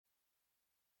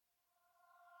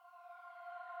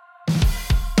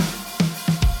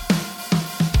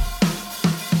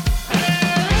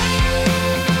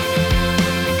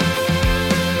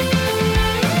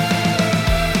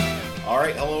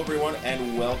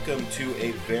welcome to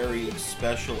a very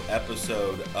special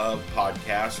episode of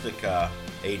Podcastica,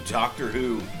 a Doctor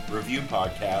Who review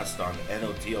podcast on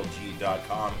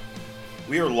NOTLG.com.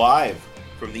 We are live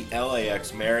from the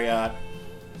LAX Marriott,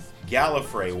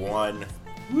 Gallifrey 1,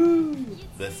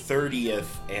 the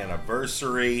 30th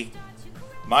anniversary.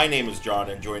 My name is John,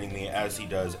 and joining me, as he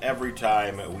does every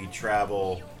time we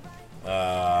travel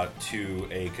to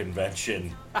a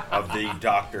convention of the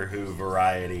Doctor Who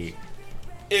variety,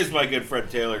 is my good friend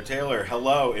Taylor. Taylor,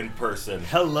 hello in person.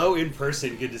 Hello in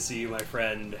person. Good to see you, my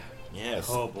friend. Yes.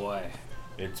 Oh boy.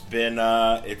 It's been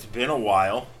a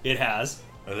while. It has.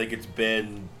 I think it's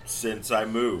been since I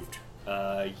moved.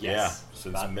 Yes. Yeah.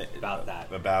 Since about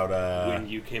that. About when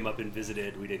you came up and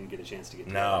visited, we didn't get a chance to get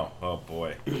together. No. Oh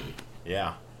boy.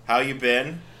 Yeah. How you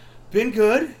been? Been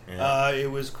good. Yeah. It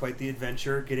was quite the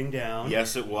adventure getting down.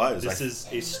 Yes, it was. This is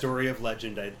a story of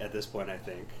legend at this point, I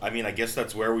think. I mean, I guess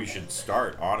that's where we should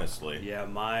start, honestly. Yeah,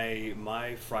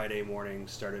 my Friday morning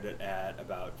started at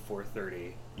about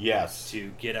 4:30. Yes.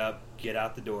 To get up, get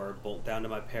out the door, bolt down to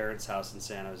my parents' house in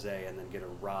San Jose, and then get a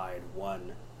ride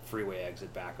one freeway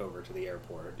exit back over to the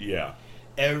airport. Yeah.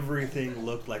 Everything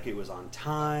looked like it was on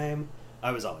time.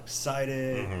 I was all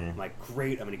excited. Mm-hmm. I'm like,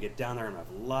 great, I'm going to get down there and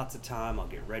have lots of time. I'll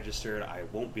get registered. I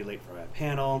won't be late for my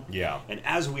panel. Yeah. And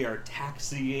as we are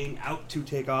taxiing out to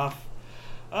take off,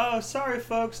 sorry,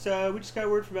 folks, we just got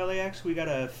word from LAX. We got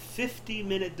a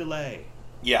 50-minute delay.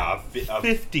 Yeah.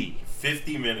 50.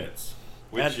 50 minutes.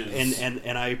 Which is...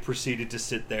 And I proceeded to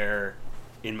sit there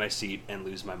in my seat and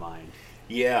lose my mind.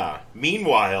 Yeah.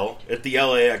 Meanwhile, at the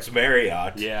LAX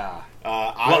Marriott... Yeah.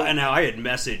 And now I had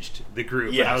messaged the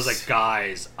group, yes. and I was like,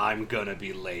 guys, I'm going to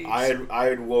be late. I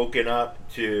had woken up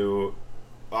to,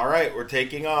 all right, we're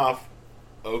taking off.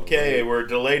 Okay, we're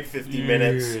delayed 50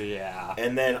 minutes. Yeah.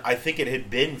 And then I think it had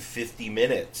been 50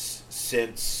 minutes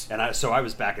since... So I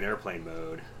was back in airplane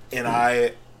mode. And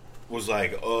I was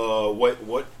like,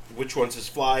 which one's his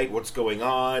flight? What's going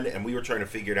on? And we were trying to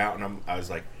figure it out, and I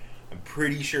was like, I'm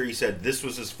pretty sure he said this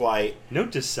was his flight.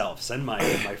 Note to self, send my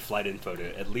flight info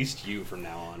to at least you from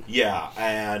now on. Yeah,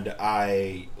 and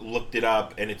I looked it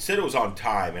up, and it said it was on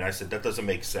time, and I said, that doesn't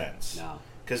make sense. No.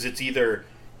 Because he's either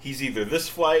this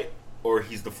flight, or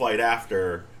he's the flight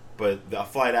after, but the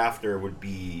flight after would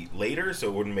be later, so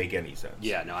it wouldn't make any sense.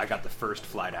 Yeah, no, I got the first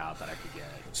flight out that I could get.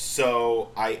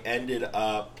 So I ended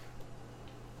up,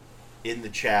 in the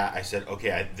chat, I said,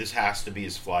 okay, this has to be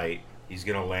his flight. He's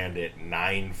going to land at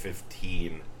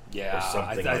 9:15 yeah, or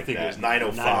something I like think that. It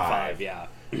was 9:05, yeah.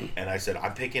 And I said,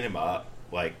 I'm picking him up.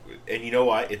 And you know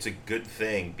what? It's a good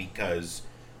thing because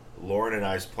Lauren and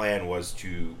I's plan was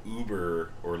to Uber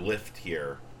or Lyft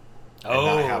here and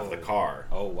not have the car.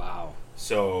 Oh, wow.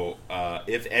 So,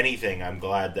 if anything, I'm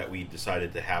glad that we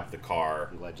decided to have the car.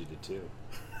 I'm glad you did too.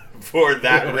 For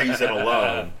that reason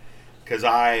alone. Because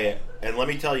and let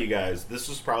me tell you guys, this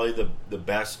was probably the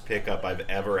best pickup I've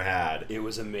ever had. It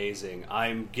was amazing.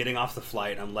 I'm getting off the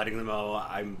flight. I'm letting them know.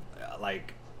 I'm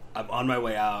on my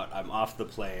way out. I'm off the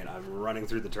plane. I'm running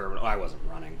through the terminal. I wasn't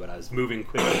running, but I was moving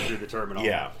quickly through the terminal.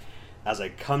 Yeah. As I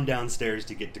come downstairs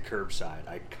to get to curbside,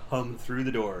 I come through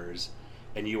the doors,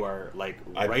 and you are right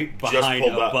behind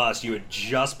a bus. You had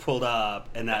just pulled up,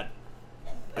 and that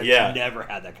I've never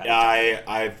had that kind of time.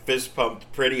 I fist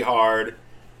pumped pretty hard.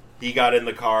 He got in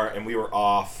the car, and we were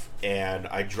off, and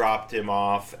I dropped him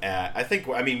off at, I think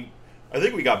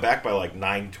we got back by like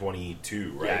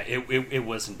 9:22, right? Yeah, it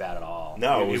wasn't bad at all.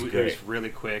 No, it was great. It was really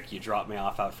quick. You dropped me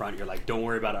off out front. You're like, don't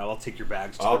worry about it. I'll take your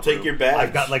bags. I'll take your bags.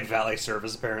 I've got valet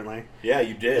service, apparently. Yeah,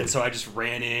 you did. And so I just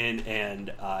ran in,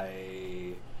 and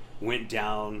I went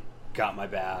down, got my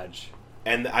badge.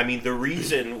 And, I mean, the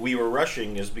reason we were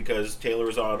rushing is because Taylor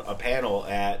was on a panel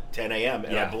at 10 a.m.,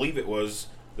 and I believe it was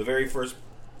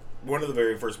one of the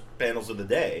very first panels of the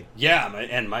day. Yeah,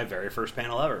 my very first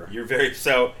panel ever.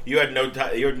 So you had no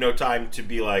time to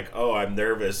be like, oh, I'm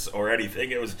nervous or anything.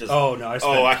 It was just, oh no, I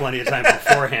spent plenty of time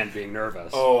beforehand being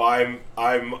nervous. Oh,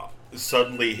 I'm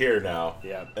suddenly here now.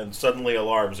 Yeah, and suddenly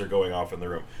alarms are going off in the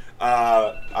room.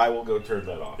 I will go turn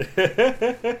that off.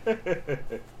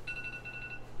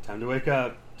 Time to wake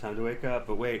up.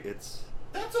 But wait, that's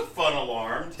a fun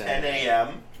alarm. 10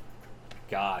 a.m.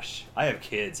 Gosh, I have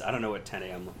kids. I don't know what 10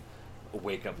 a.m.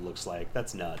 wake up looks like.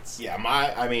 That's nuts. Yeah,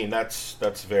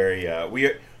 that's very.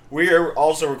 We are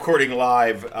also recording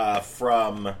live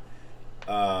from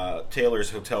Taylor's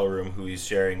hotel room, who he's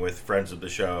sharing with friends of the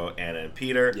show, Anna and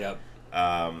Peter. Yep.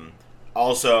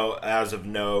 Also, as of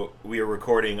note, we are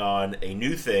recording on a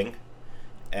new thing,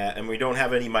 and we don't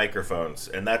have any microphones,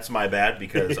 and that's my bad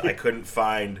because I couldn't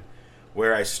find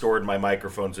where I stored my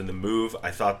microphones in the move.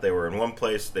 I thought they were in one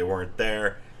place, they weren't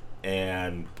there.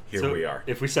 and here we are.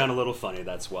 If we sound a little funny,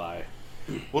 that's why.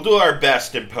 We'll do our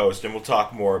best in post, and we'll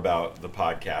talk more about the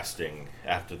podcasting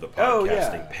after the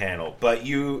podcasting panel. But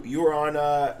you were on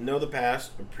Know the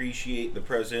Past, Appreciate the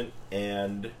Present,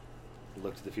 and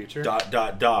Look to the Future. ...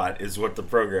 is what the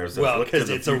program says. Well, because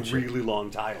it's a really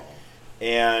long title.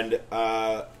 And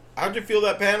how'd you feel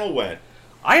that panel went?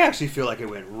 I actually feel like it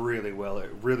went really well.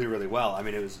 Really, really well. I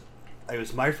mean, it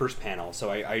was my first panel, so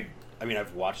I mean,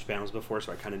 I've watched panels before,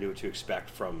 so I kind of knew what to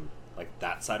expect from like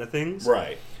that side of things.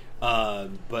 Right.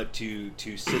 But to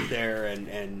sit there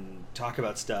and talk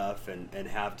about stuff and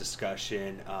have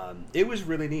discussion, it was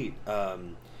really neat.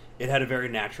 It had a very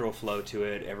natural flow to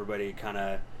it. Everybody kind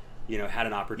of, had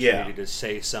an opportunity to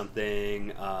say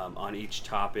something on each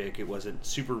topic. It wasn't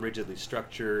super rigidly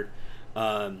structured,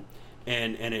 and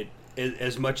it.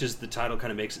 As much as the title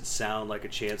kind of makes it sound like a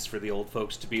chance for the old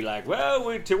folks to be like,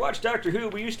 well, to watch Doctor Who,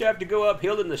 we used to have to go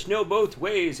uphill in the snow both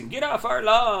ways and get off our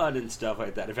lawn and stuff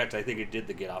like that. In fact, I think it did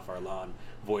the get off our lawn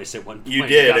voice at one point. You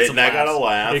did, and I got a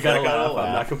laugh. It got a laugh.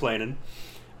 I'm not complaining.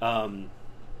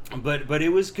 But it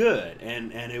was good,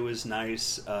 and it was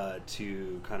nice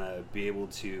to kind of be able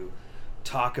to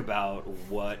talk about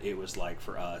what it was like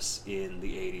for us in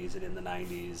the 80s and in the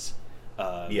 90s.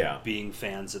 Being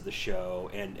fans of the show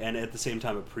and at the same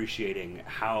time appreciating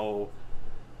how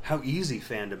easy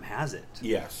fandom has it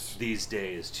these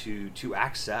days to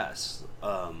access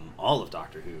all of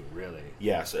Doctor Who, really.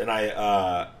 Yes, and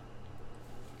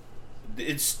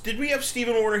did we have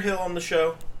Stephen Warner-Hill on the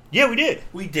show? Yeah, we did.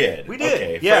 We did.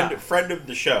 Okay, yeah. Friend of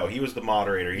the show. He was the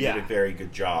moderator. He did a very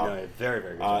good job. No, very,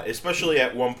 very good job. Especially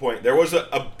at one point, there was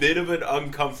a bit of an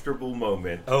uncomfortable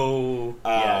moment. Oh,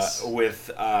 yes.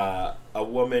 With a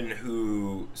woman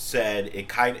who said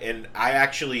and I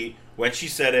actually, when she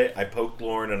said it, I poked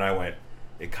Lauren and I went,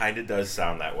 it kind of does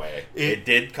sound that way. It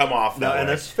did come off that way. And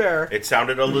that's fair. It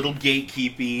sounded a little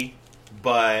gatekeepy.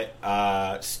 But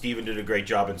Stephen did a great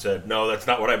job and said, no, that's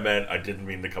not what I meant. I didn't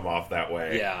mean to come off that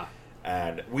way. Yeah.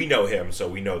 And we know him, so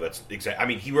we know that's exactly... I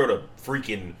mean, he wrote a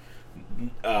freaking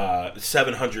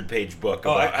 700-page book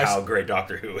about how great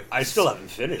Doctor Who is. I still haven't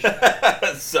finished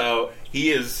it. So he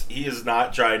is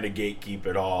not trying to gatekeep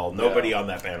at all. Nobody on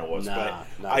that panel was. But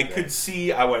I could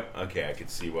see... I went, okay, I could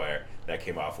see where that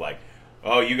came off like...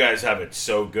 Oh, you guys have it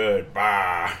so good,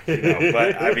 bah.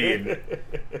 But I mean,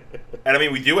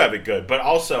 we do have it good, but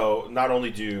also not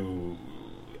only do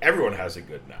everyone has it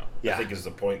good now. I think is the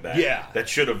point that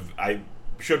should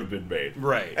have been made.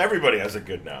 Right. Everybody has it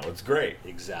good now. It's great.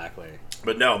 Exactly.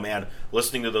 But no, man,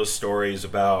 listening to those stories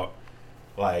about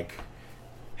like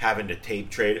having to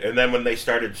tape trade, and then when they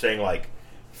started saying like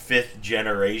 5th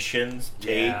generation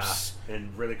tapes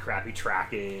and really crappy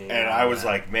tracking, and I was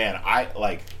like, man, I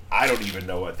don't even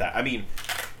know what that... I mean,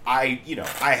 I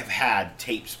have had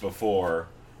tapes before,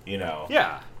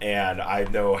 Yeah. And I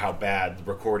know how bad the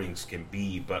recordings can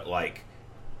be, but, like,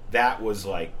 that was,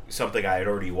 like, something I had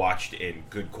already watched in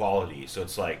good quality. So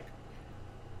it's like,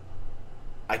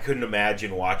 I couldn't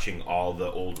imagine watching all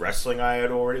the old wrestling I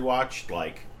had already watched,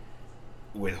 like,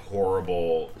 with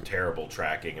horrible, terrible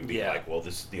tracking and being like, well,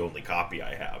 this is the only copy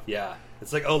I have. Yeah.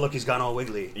 It's like, oh, look, he's gone all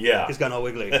wiggly. Yeah. He's gone all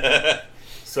wiggly.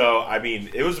 So, I mean,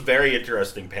 it was a very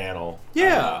interesting panel.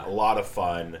 Yeah. A lot of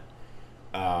fun.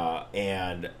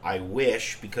 And I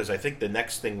wish, because I think the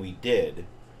next thing we did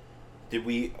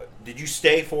you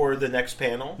stay for the next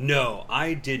panel? No,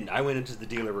 I didn't. I went into the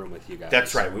dealer room with you guys.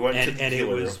 That's right. We went into the dealer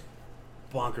room. And it was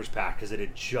bonkers packed because it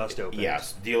had just opened.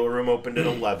 Yes, dealer room opened at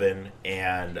 11,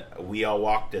 and we all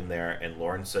walked in there, and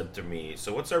Lauren said to me,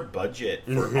 so what's our budget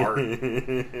for art?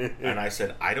 And I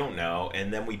said, I don't know.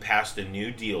 And then we passed a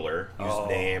new dealer whose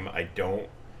name I don't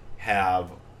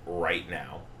have right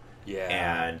now.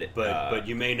 Yeah, but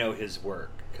you may know his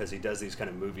work because he does these kind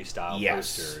of movie style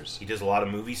posters. He does a lot of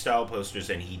movie style posters,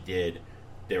 and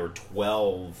there were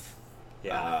 12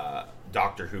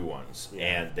 Doctor Who ones,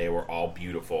 and they were all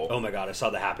beautiful. Oh my god, I saw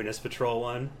the Happiness Patrol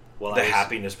one. Well, the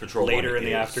Happiness Patrol later in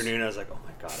the afternoon, I was like, oh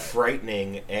my god,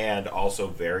 frightening and also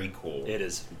very cool. It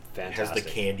is fantastic. It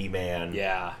has the Candyman.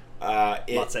 Yeah,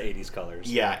 lots of 80s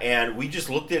colors. Yeah, and we just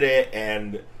looked at it,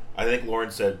 and I think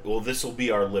Lauren said, well, this will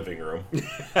be our living room. And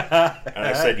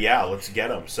I said, yeah, let's get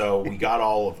them. So we got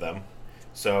all of them.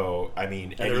 So, I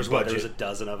mean, and there was a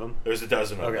dozen of them? There was a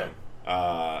dozen of them.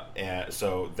 And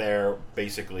so there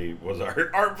basically was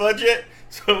our art budget.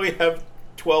 So we have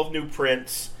 12 new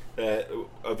prints.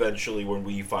 Eventually, when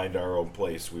we find our own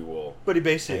place, we will. But he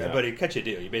cut you a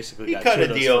deal. You basically got cut a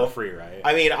deal for free, right?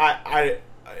 I mean,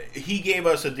 he gave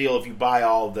us a deal. If you buy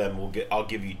all of them, I'll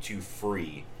give you 2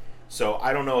 free. So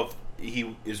I don't know if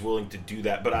he is willing to do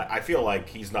that, but I feel like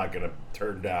he's not going to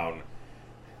turn down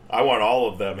I want all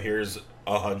of them. Here's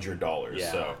 $100.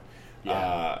 Yeah. So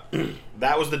Yeah.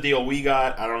 that was the deal we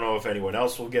got. I don't know if anyone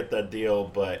else will get that deal,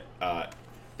 but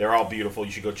they're all beautiful.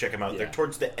 You should go check them out. Yeah. They're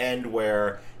towards the end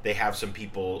where they have some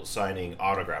people signing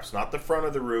autographs. Not the front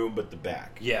of the room, but the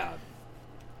back. Yeah.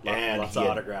 And lots of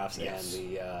autographs yes.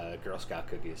 and the Girl Scout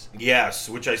cookies. Yes,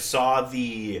 which I saw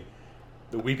the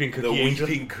Weeping Cookie Angel.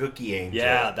 Weeping Cookie Angel.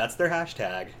 Yeah, that's their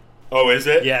hashtag. Oh, is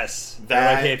it? Yes. That,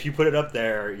 they're like, hey, if you put it up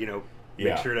there,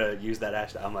 make sure to use that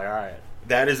hashtag. I'm like, all right.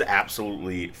 That is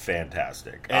absolutely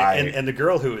fantastic. And the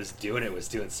girl who was doing it was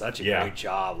doing such a Yeah. great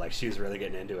job. Like, she was really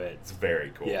getting into it. It's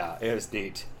very cool. Yeah, it was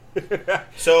neat.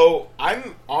 So,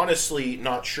 I'm honestly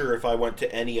not sure if I went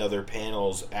to any other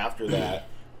panels after that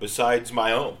besides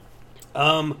my own.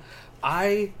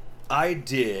 I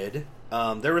did.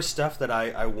 There was stuff that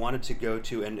I wanted to go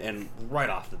to, and right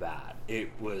off the bat,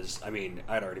 it was, I'd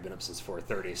already been up since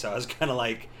 4:30, so I was kind of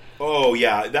like... Oh,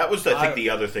 yeah, that was, I think,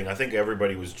 the other thing. I think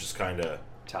everybody was just kind of...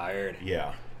 tired.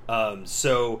 Yeah.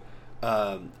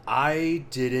 I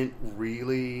didn't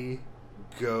really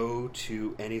go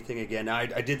to anything again. Now,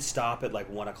 I did stop at like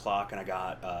 1 o'clock, and I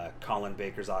got Colin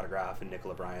Baker's autograph and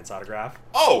Nicola Bryant's autograph.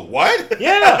 Oh, what?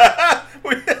 Yeah.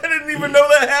 I didn't even know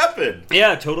that happened.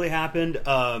 Yeah, it totally happened.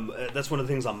 That's one of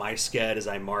the things on my sched is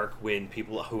I mark when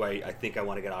people who I think I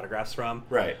want to get autographs from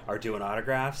are doing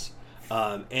autographs.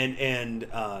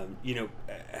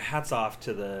 Hats off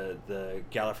to the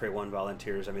Gallifrey One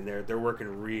volunteers. I mean, they're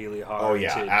working really hard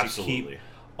to keep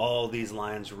all these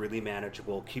lines really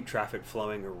manageable, keep traffic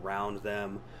flowing around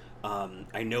them.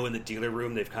 I know in the dealer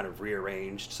room they've kind of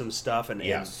rearranged some stuff, and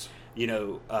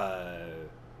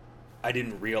I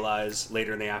didn't realize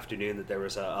later in the afternoon that there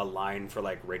was a line for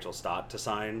like Rachel Stott to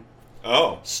sign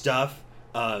stuff,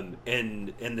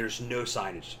 and there's no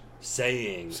signage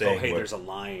saying oh hey, there's a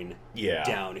line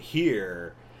down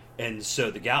here, and so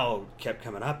the gal kept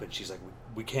coming up and she's like,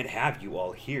 we can't have you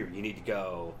all here, you need to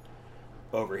go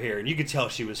over here. And you could tell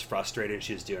she was frustrated and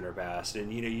she was doing her best,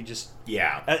 and you just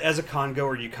as a con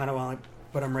goer you kind of want like,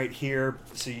 but I'm right here,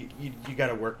 so you got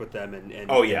to work with them and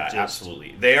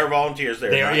absolutely, they are volunteers.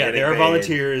 They are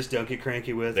volunteers. Don't get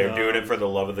cranky with them. They're doing it for the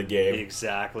love of the game.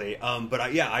 Exactly.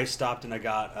 I stopped and I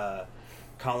got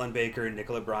Colin Baker and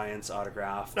Nicola Bryant's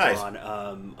autograph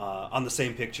on the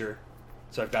same picture,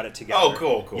 so I've got it together. Oh,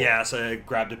 cool. Yeah, so I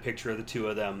grabbed a picture of the two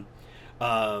of them.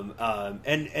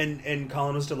 And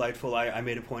Colin was delightful. I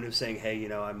made a point of saying, hey,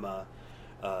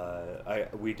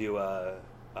 we do a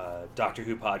Doctor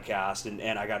Who podcast,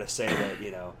 and I got to say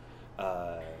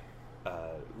that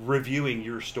reviewing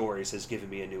your stories has given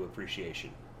me a new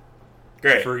appreciation.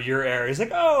 Great. For your era. He's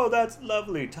like, oh, that's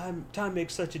lovely. Time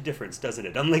makes such a difference, doesn't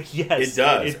it? I'm like, yes, it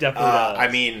does. It definitely does. I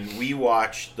mean, we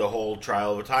watched the whole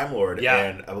Trial of a Time Lord,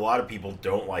 and a lot of people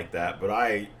don't like that, but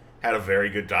I had a very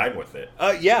good time with it.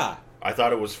 Yeah. I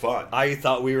thought it was fun. I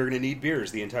thought we were going to need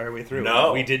beers the entire way through.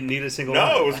 No. We didn't need a single one.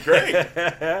 No, it was great.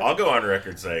 I'll go on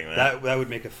record saying that. That would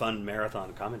make a fun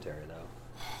marathon commentary, though.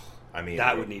 I mean,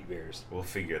 that would need beers. We'll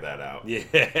figure that out. Yeah.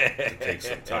 To take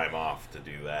some time off to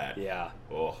do that. Yeah.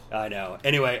 Oh. I know.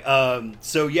 Anyway,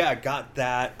 got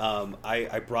that.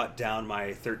 I brought down my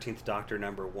 13th Doctor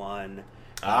 #1.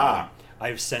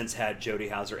 I've since had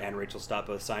Jodie Hauser and Rachel Stott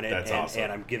both sign it. That's awesome.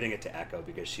 And I'm giving it to Echo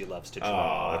because she loves to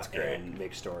draw that's great. and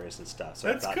make stories and stuff. So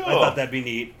that's cool. I thought that'd be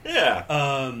neat. Yeah.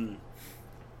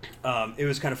 It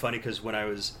was kind of funny because when I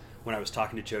was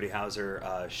talking to Jodie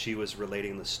Hauser, she was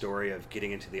relating the story of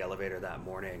getting into the elevator that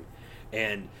morning,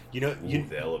 and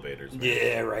the elevators. Man.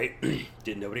 Yeah, right.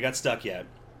 Nobody got stuck yet.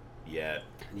 Yet.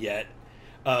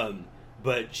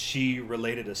 But she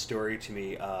related a story to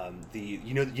me.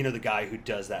 The guy who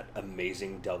does that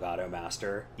amazing Delgado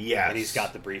Master. Yes. And he's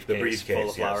got the briefcase full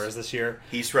of flowers this year.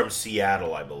 He's from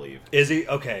Seattle, I believe. Is he?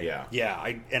 Okay. Yeah. Yeah.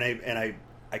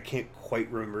 I can't quite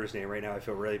remember his name right now. I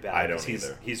feel really bad. I don't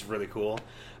either. He's really cool.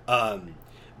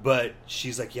 But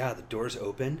she's like, yeah, the door's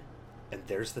open, and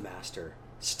there's the Master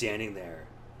standing there,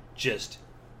 just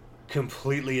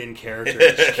completely in character,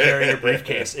 just carrying a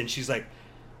briefcase. And she's like,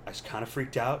 I was kind of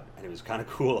freaked out, and it was kind of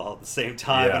cool all at the same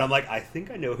time. Yeah. And I'm like, I think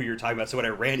I know who you're talking about. So when I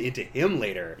ran into him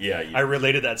later, I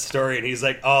related that story, and he's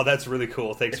like, oh, that's really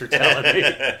cool. Thanks for telling me.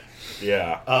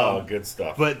 Yeah. Good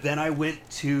stuff. But then I went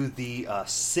to the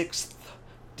 6th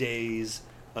days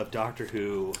of Doctor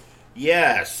Who.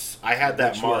 Yes, I had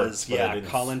that marked.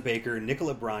 Colin Baker,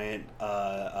 Nicola Bryant,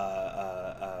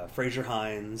 Fraser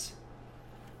Hines,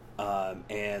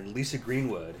 and Lisa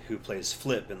Greenwood, who plays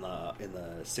Flip in the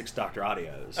 6th Doctor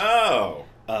audios. Oh,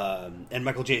 and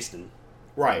Michael Jaston.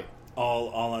 Right. All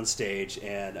on stage,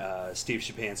 and Steve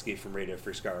Shapansky from Radio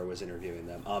Free Skyward was interviewing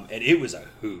them, and it was a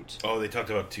hoot. Oh, they talked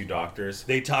about 2 doctors.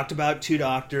 They talked about 2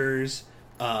 doctors.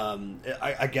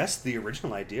 I guess the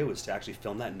original idea was to actually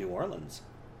film that in New Orleans.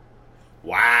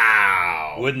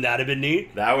 Wow. Wouldn't that have been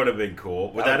neat? That would have been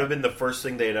cool. Would that have been the first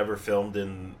thing they'd ever filmed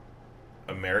in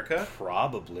America?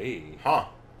 Probably. Huh.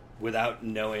 Without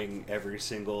knowing every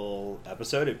single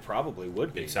episode, it probably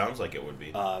would be. It sounds like it would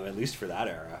be. At least for that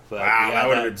era. But wow, that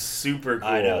would have been super cool.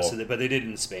 I know, but they did it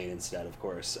in Spain instead, of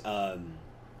course.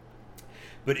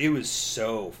 But it was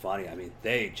so funny. I mean,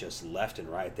 they just left and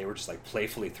right. They were just like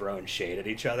playfully throwing shade at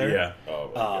each other. Yeah. Oh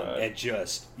my God. And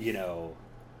just,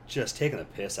 just taking the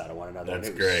piss out of one another. That's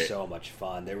and it great. Was so much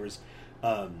fun. There was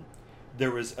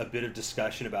a bit of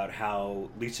discussion about how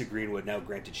Lisa Greenwood, now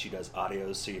granted she does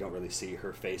audios, so you don't really see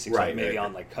her face except maybe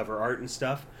on like cover art and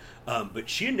stuff. But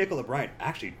she and Nicola Bryant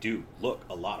actually do look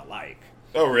a lot alike.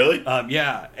 Oh, really?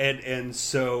 Yeah, and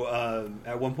so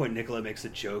at one point Nicola makes a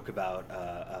joke about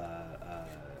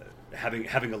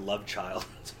having a love child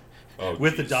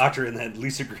with the doctor, and then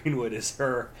Lisa Greenwood is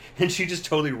her, and she just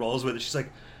totally rolls with it. She's like,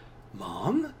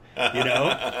 "Mom."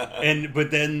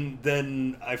 But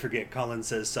then I forget, Colin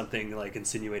says something like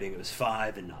insinuating it was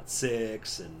 5 and not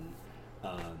 6, and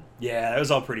that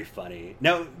was all pretty funny.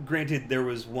 Now, granted, there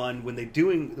was one when they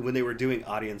were doing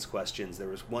audience questions, there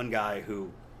was one guy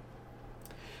who,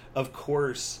 of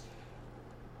course,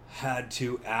 had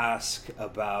to ask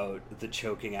about the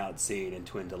choking out scene in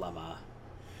Twin Dilemma.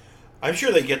 I'm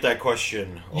sure they get that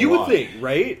question a lot. You would think,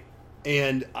 right?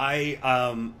 And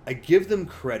I give them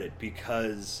credit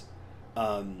because,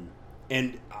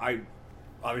 and I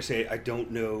obviously I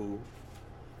don't know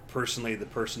personally the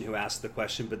person who asked the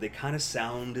question, but they kind of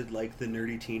sounded like the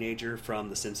nerdy teenager from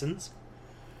The Simpsons.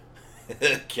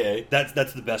 Okay,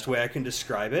 that's the best way I can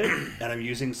describe it, and I'm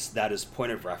using that as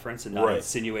point of reference and not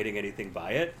insinuating anything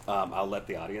by it. I'll let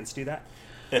the audience do that.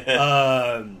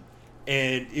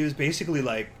 And it was basically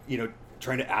like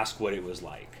trying to ask what it was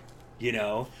like,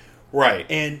 Right.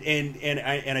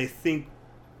 And I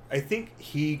think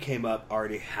he came up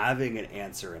already having an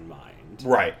answer in mind.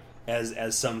 Right.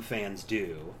 As some fans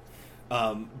do.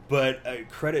 But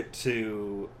credit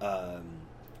to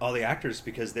all the actors,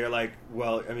 because they're like,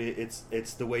 well, I mean,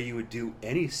 it's the way you would do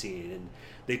any scene, and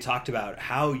they talked about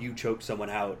how you choke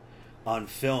someone out on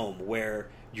film where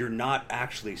you're not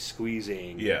actually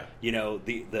squeezing. Yeah.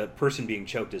 The person being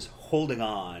choked is holding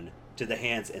on to the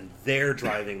hands and they're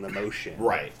driving the motion.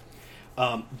 Right.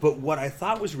 But what I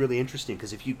thought was really interesting,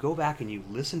 because if you go back and you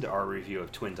listen to our review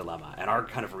of Twin Dilemma and our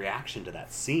kind of reaction to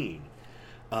that scene,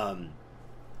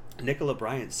 Nicola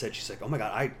Bryant said, she's like, oh my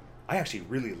God, I actually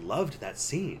really loved that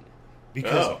scene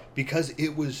because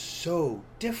it was so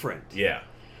different. Yeah.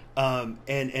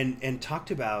 And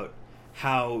talked about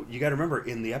how, you got to remember,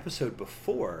 in the episode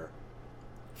before,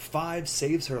 5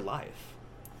 saves her life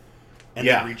and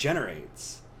then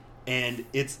regenerates. And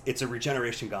it's a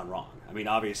regeneration gone wrong. I mean,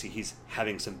 obviously, he's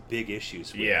having some big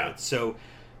issues with it. So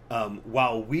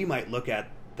while we might look at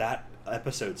that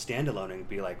episode standalone and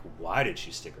be like, why did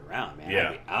she stick around, man?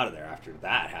 I'd be out of there after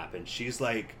that happened. She's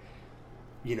like,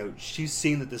 she's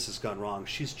seen that this has gone wrong.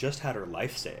 She's just had her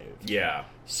life saved. Yeah.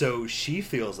 So she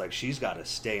feels like she's got to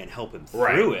stay and help him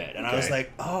through it. And I was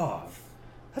like, oh,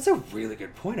 that's a really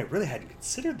good point. I really hadn't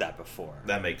considered that before.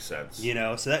 That makes sense.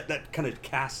 So that kind of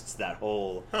casts that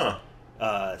whole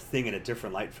thing in a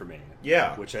different light for me.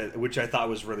 Yeah. Which I thought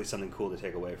was really something cool to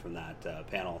take away from that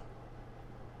panel.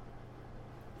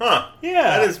 Huh.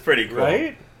 Yeah. That is pretty cool.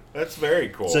 Right? That's very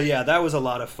cool. So yeah, that was a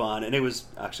lot of fun. And it was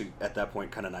actually, at that point,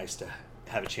 kind of nice to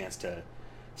have a chance to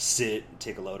sit and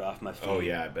take a load off my feet. Oh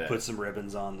yeah, I bet. Put some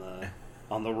ribbons on the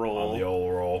roll. On the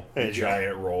old roll. The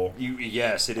giant roll.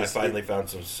 Yes, it is. I finally found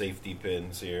some safety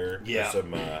pins here. Yeah.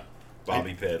 Some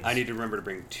bobby pins. I need to remember to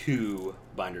bring 2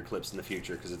 binder clips in the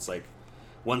future, because it's like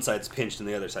one side's pinched and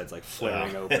the other side's like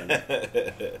flaring open.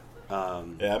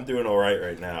 Yeah, I'm doing all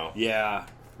right now. Yeah.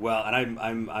 Well, and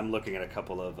I'm looking at a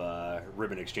couple of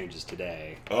ribbon exchanges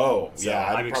today. Oh, so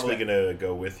yeah, I'm probably going to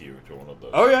go with you to one of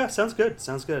those. Oh, yeah, sounds good.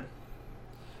 So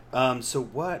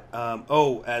what?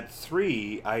 At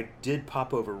 3, I did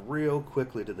pop over real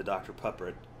quickly to the Dr.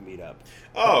 Puppert meetup.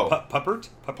 Oh. Puppert?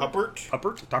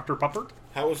 Puppert? Dr. Puppert?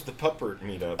 How was the Puppert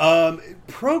meetup?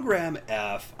 Program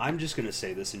F, I'm just going to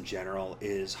say this in general,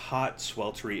 is hot,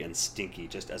 sweltery, and stinky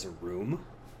just as a room.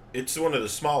 It's one of the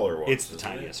smaller ones. It's the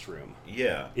tiniest room.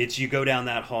 Yeah. It's, you go down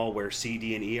that hall where C,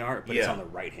 D, and E are, but it's on the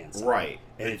right-hand side. Right.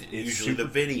 And it's usually the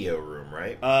video room,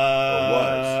 right? Or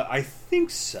was? I think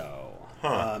so.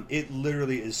 Huh. It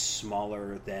literally is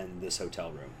smaller than this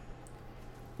hotel room.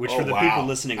 Which for the people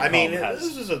listening at home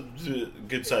this is a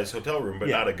good-sized hotel room, but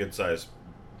not a good-sized,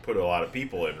 put a lot of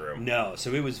people in room. No,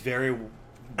 so it was very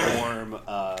warm,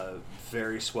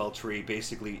 very sweltery.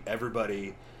 Basically,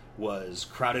 everybody was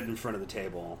crowded in front of the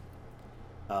table.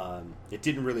 It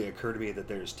didn't really occur to me that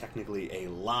there's technically a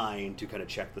line to kind of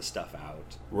check the stuff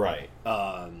out. Right.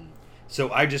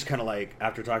 So I just kind of like,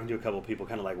 after talking to a couple of people,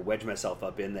 kind of like wedged myself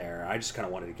up in there. I just kind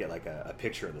of wanted to get like a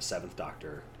picture of the Seventh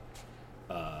Doctor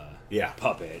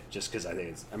puppet, just because I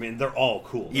think they're all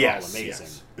cool. They're all amazing.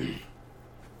 Yes.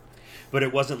 But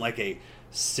it wasn't like a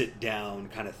sit-down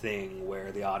kind of thing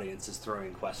where the audience is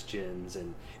throwing questions,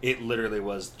 and it literally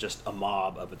was just a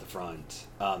mob up at the front.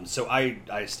 So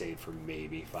I stayed for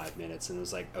maybe 5 minutes and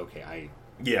was like, okay,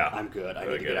 I'm good. I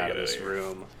need to get out of this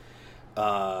room.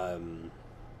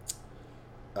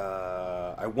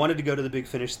 I wanted to go to the Big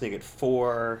Finish thing at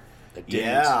 4.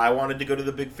 I wanted to go to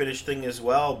the Big Finish thing as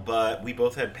well, but we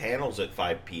both had panels at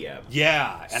 5 p.m.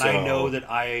 Yeah, and I know that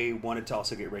I wanted to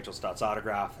also get Rachel Stott's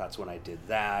autograph. That's when I did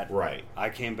that. Right. I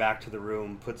came back to the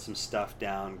room, put some stuff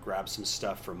down, grabbed some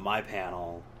stuff from my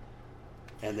panel,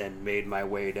 and then made my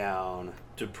way down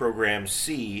to program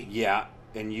C. Yeah,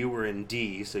 and you were in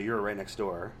D, so you were right next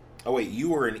door. Oh, wait, you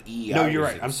were in E. No, you're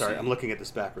right. I'm sorry. I'm looking at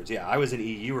this backwards. Yeah, I was in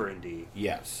E. You were in D.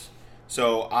 Yes.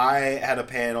 So I had a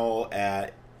panel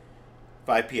at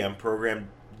 5 p.m., program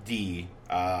D,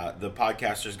 the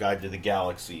Podcaster's Guide to the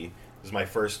Galaxy. This is my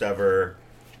first ever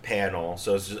panel,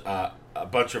 so it's a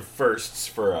bunch of firsts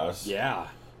for us. Yeah,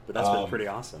 but that's been pretty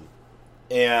awesome.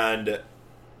 And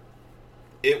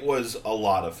it was a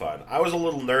lot of fun. I was a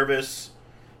little nervous,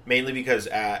 mainly because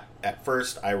at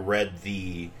first I read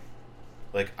the...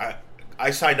 I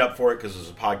signed up for it because it was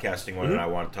a podcasting one, and I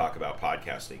want to talk about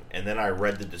podcasting. And then I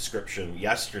read the description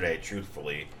yesterday,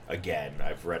 truthfully. Again,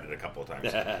 I've read it a couple of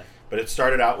times. But it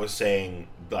started out with saying,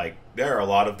 there are a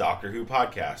lot of Doctor Who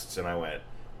podcasts. And I went,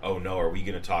 oh no, are we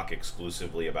going to talk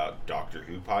exclusively about Doctor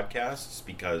Who podcasts?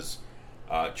 Because,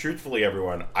 truthfully,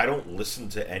 everyone, I don't listen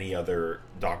to any other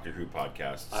Doctor Who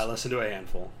podcasts. I listen to a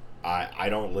handful. I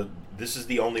don't... This is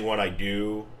the only one I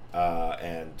do...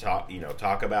 and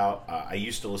talk about. I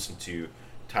used to listen to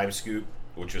Time Scoop,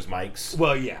 which was Mike's.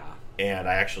 Well, yeah. And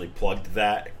I actually plugged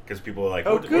that because people were like,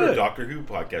 what are Doctor Who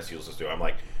podcasts you listen to? I'm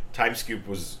like, Time Scoop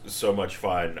was so much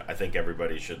fun. I think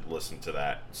everybody should listen to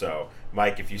that. So,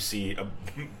 Mike, if you see a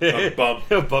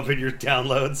bump... a bump in your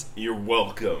downloads. You're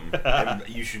welcome. And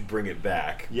you should bring it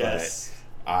back. Yes.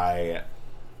 But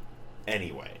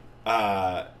anyway.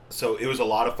 So it was a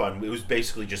lot of fun. It was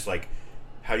basically just like,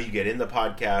 how do you get into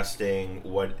podcasting?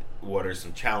 What are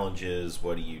some challenges?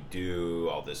 What do you do?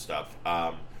 All this stuff.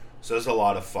 So it was a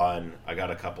lot of fun. I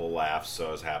got a couple of laughs, so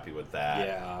I was happy with that.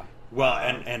 Yeah. Well,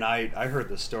 and I heard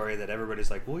the story that everybody's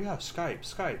like, well, yeah,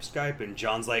 Skype. And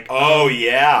John's like, oh,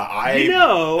 yeah.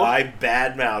 I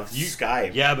badmouthed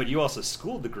Skype. Yeah, but you also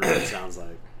schooled the group, it sounds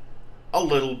like. A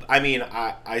little. I mean,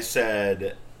 I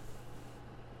said...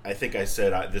 I think I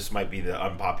said this might be the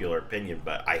unpopular opinion,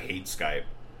 but I hate Skype.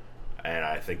 And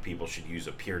I think people should use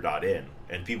a peer.in.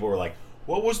 And people were like,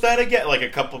 what was that again? Like a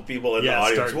couple of people in the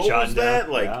audience, what was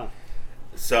that?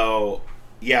 So,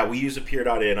 yeah, we use a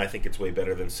peer.in. I think it's way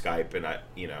better than Skype. And I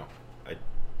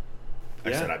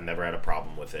said I've never had a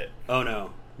problem with it. Oh,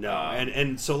 no.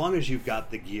 And so long as you've got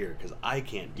the gear, because I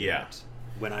can't do it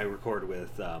when I record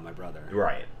with my brother.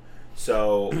 Right.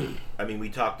 So, I mean, we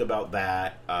talked about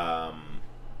that.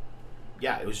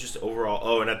 It was just overall...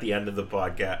 Oh, and at the end of the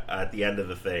podcast, at the end of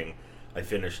the thing... I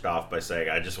finished off by saying,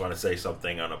 I just want to say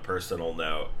something on a personal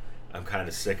note. I'm kind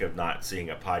of sick of not seeing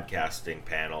a podcasting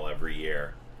panel every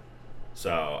year.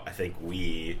 So I think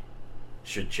we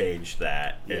should change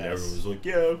that. Yes. And everyone was like,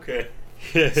 yeah, okay.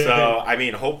 So, I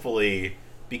mean, hopefully,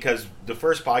 because the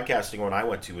first podcasting one I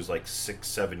went to was like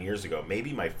 6-7 years ago.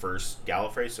 Maybe my first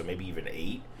Gallifrey, so maybe even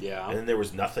 8. Yeah. And then there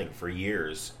was nothing for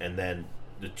years. And then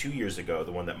the 2 years ago,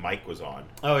 the one that Mike was on.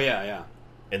 Oh, yeah.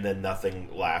 And then nothing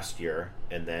last year,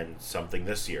 and then something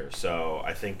this year. So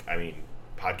I think,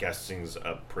 podcasting's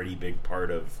a pretty big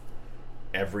part of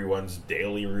everyone's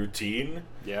daily routine.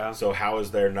 Yeah. So how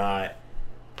is there not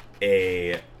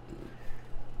and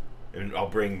I'll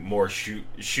bring more shoot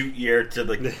year to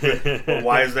the... but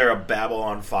why is there a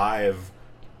Babylon 5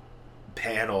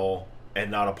 panel and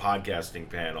not a podcasting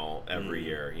panel every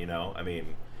year,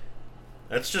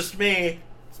 That's just me.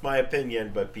 It's my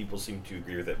opinion, but people seem to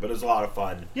agree with it. But it was a lot of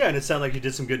fun. Yeah, and it sounded like you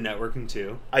did some good networking,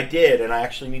 too. I did, and I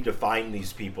actually need to find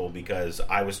these people because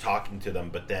I was talking to them,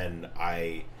 but then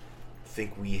I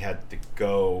think we had to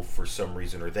go for some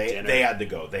reason, or they had to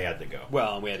go. They had to go.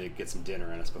 Well, we had to get some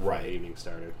dinner on us before the evening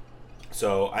started.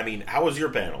 So, how was your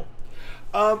panel?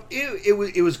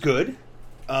 It was good.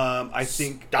 I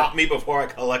think... Stop me before I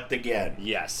collect again.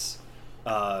 Yes.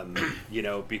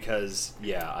 Because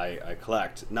I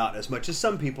collect, not as much as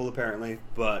some people apparently,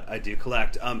 but I do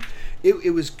collect.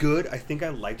 It was good. I think I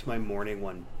liked my morning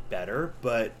one better,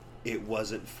 but it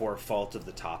wasn't for fault of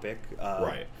the topic.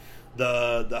 Right.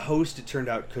 The host, it turned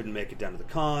out, couldn't make it down to the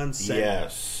con.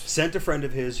 Sent a friend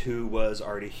of his who was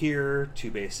already here to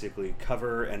basically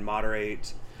cover and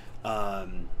moderate,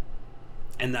 and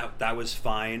that was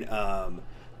fine.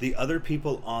 The other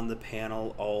people on the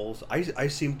panel, I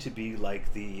seem to be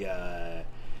like the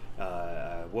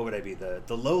what would I be, the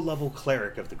low level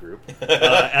cleric of the group,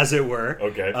 as it were.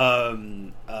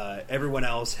 Okay. Everyone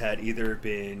else had either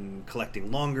been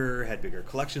collecting longer, had bigger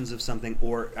collections of something,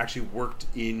 or actually worked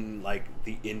in like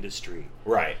the industry.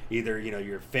 Right. Either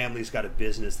your family's got a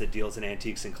business that deals in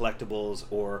antiques and collectibles,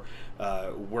 or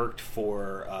worked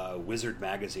for Wizard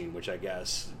Magazine, which I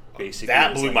guess basically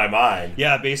that blew my mind.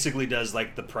 Yeah, basically does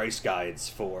like the price guides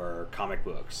for comic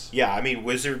books. Yeah, I mean,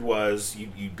 Wizard was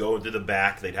you'd go into the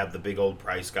back, they'd have the big old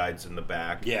price guides in the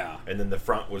back. Yeah, and then the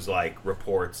front was like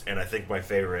reports. And I think my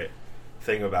favorite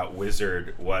thing about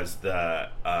Wizard was the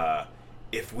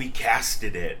if we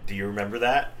casted it. Do you remember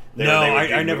that?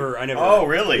 I never. Oh,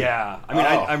 really? Yeah. I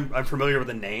mean, I'm familiar with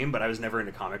the name, but I was never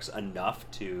into comics enough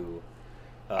to.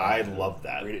 I love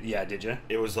that. Read it. Yeah, did you?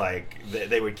 It was like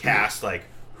they would cast like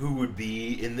who would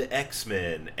be in the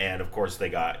X-Men, and of course they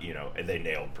got and they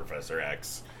nailed Professor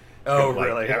X. Oh,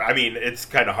 really? I mean, it's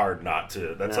kind of hard not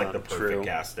to. That's like the perfect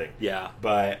casting. Yeah.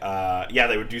 But yeah,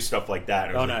 they would do stuff like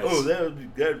that. And nice. Oh, that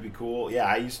would be cool. Yeah,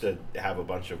 I used to have a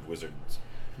bunch of Wizards.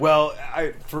 Well,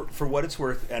 for what it's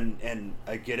worth, and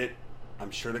I get it.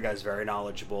 I'm sure the guy's very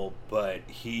knowledgeable, but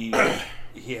he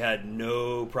had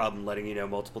no problem letting you know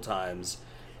multiple times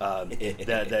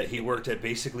that he worked at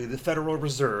basically the Federal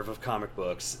Reserve of comic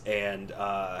books, and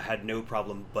had no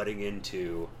problem butting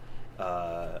into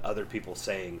other people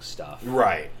saying stuff.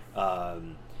 Right.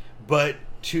 But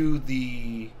to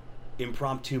the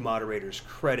impromptu moderator's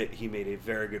credit, he made a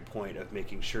very good point of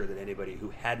making sure that anybody who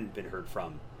hadn't been heard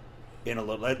from there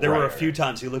were a few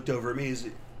times he looked over at me. Is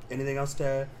anything else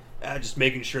to just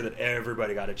making sure that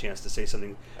everybody got a chance to say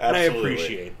something. Absolutely. And I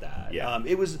appreciate that. Yeah.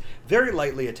 It was very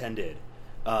lightly attended.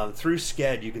 Through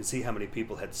Sked, you can see how many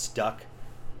people had stuck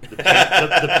the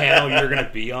panel you're going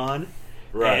to be on.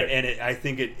 Right. And I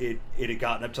think it had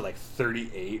gotten up to like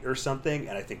 38 or something,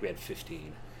 and I think we had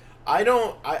 15. I'm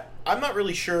not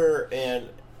really sure. And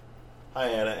hi,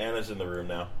 Anna. Anna's in the room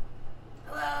now.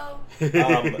 Hello.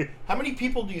 How many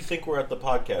people do you think were at the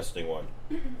podcasting one?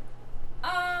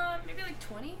 Maybe like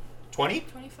 20. 20?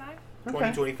 25.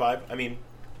 20, 25. I mean,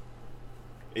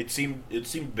 it seemed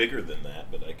bigger than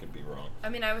that, but I could be wrong. I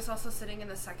mean, I was also sitting in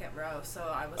the second row, so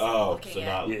I was looking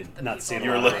at the not people seeing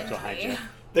you were looking behind you.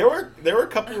 There were a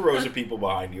couple of rows of people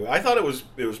behind you. I thought it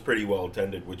was pretty well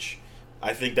attended, which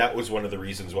I think that was one of the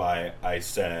reasons why I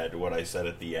said what I said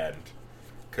at the end,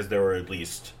 because there were at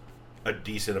least a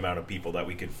decent amount of people that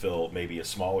we could fill maybe a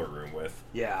smaller room with.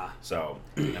 Yeah. So,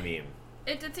 I mean,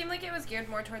 it did seem like it was geared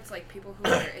more towards like people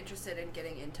who are interested in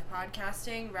getting into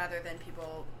podcasting rather than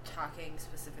people talking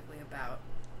specifically about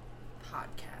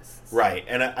podcasts. Right,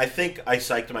 and I think I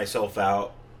psyched myself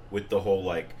out with the whole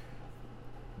like,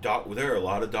 there are a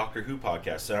lot of Doctor Who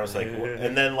podcasts, and I was like,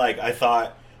 and then like I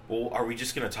thought, well, are we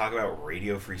just going to talk about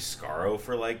Radio Free Skaro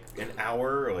for like an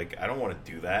hour? Like, I don't want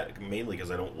to do that, mainly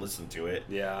because I don't listen to it.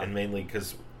 Yeah. And mainly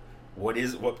because what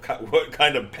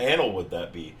kind of panel would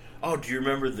that be? Oh, do you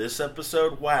remember this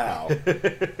episode? Wow.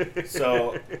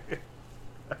 So,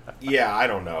 yeah, I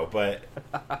don't know, but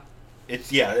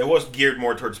it was geared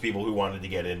more towards people who wanted to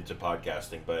get into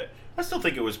podcasting, but I still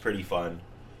think it was pretty fun.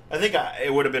 I think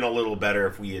it would have been a little better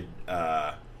if we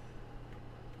had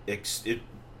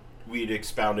we'd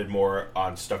expounded more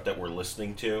on stuff that we're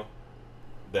listening to,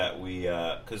 that we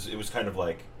because it was kind of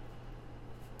like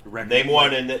name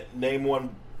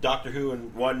one Doctor Who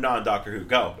and one non-Doctor Who,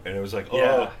 go, and it was like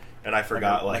and I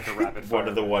forgot like a rapid one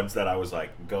of the ones that I was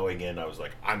like going in, I was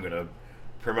like, I'm gonna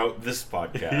promote this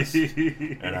podcast,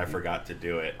 and I forgot to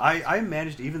do it. I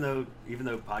managed, even though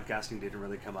podcasting didn't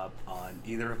really come up on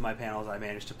either of my panels, I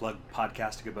managed to plug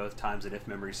podcasting both times, and if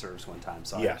memory serves, one time.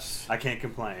 So yes, I can't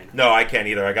complain. No, I can't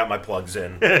either. I got my plugs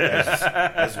in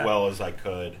as well as I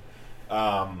could.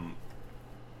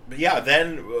 But yeah,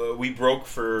 then we broke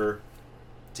for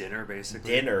dinner,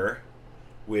 basically.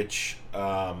 Which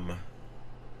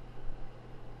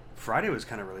Friday was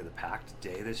kind of really the packed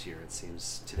day this year. It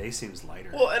seems today seems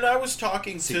lighter. Well, and I was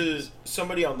talking to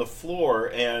somebody on the floor,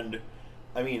 and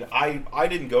I mean, I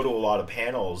didn't go to a lot of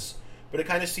panels, but it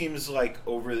kind of seems like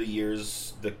over the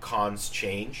years the cons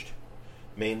changed,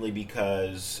 mainly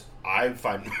because I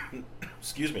find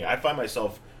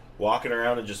myself walking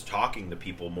around and just talking to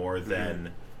people more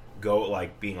than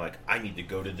being like, I need to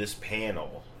go to this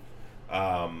panel.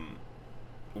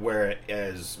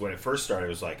 whereas when it first started, it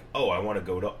was like, oh, I want to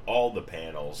go to all the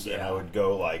panels, and I would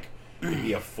go like it'd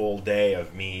be a full day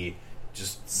of me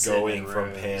just going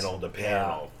from panel to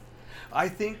panel. Yeah. I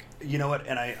think, you know what,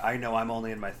 and I know I'm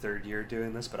only in my third year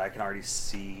doing this, but I can already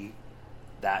see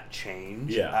that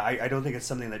change. Yeah. I don't think it's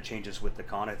something that changes with the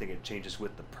con. I think it changes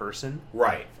with the person.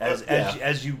 Right.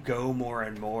 As you go more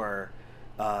and more,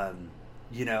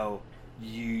 you know,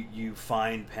 you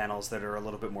find panels that are a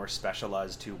little bit more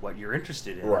specialized to what you're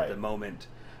interested in at the moment.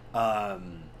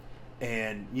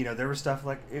 And, you know, there was stuff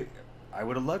like... I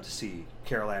would have loved to see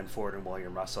Carol Ann Ford and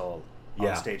William Russell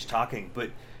on stage talking, but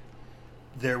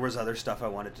there was other stuff I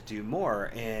wanted to do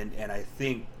more, and I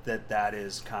think that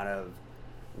is kind of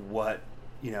what,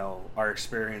 you know, our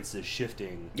experience is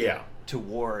shifting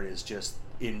toward, is just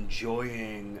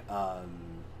enjoying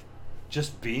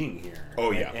just being here.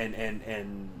 Oh, yeah.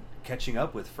 And catching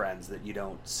up with friends that you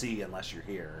don't see unless you're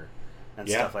here and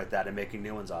stuff like that, and making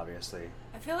new ones, obviously.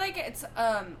 I feel like it's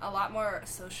a lot more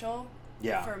social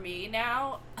for me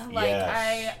now. Like,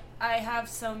 yes. I have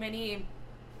so many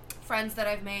friends that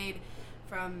I've made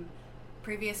from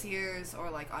previous years, or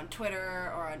like on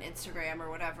Twitter or on Instagram or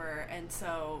whatever, and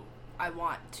so I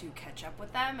want to catch up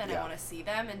with them, and I want to see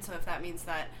them, and so if that means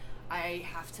that I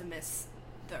have to miss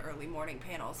the early morning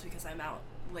panels because I'm out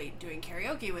late doing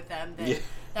karaoke with them, then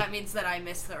that means that I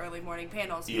miss the early morning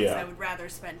panels, because I would rather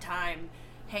spend time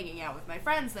hanging out with my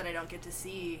friends that I don't get to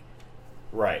see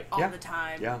all the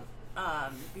time.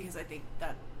 Because I think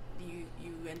that you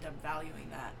end up valuing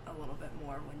that a little bit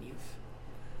more when you've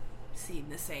seen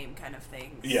the same kind of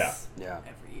things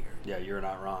every year. Yeah, you're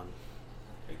not wrong.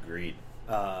 Agreed.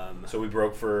 So we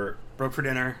broke for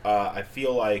dinner. I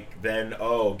feel like then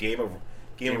Game of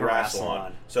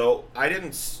Rassilon. So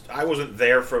I wasn't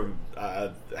there from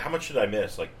how much did I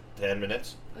miss? Like 10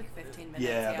 minutes? Like 15 minutes.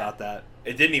 Yeah, about that.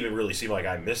 It didn't even really seem like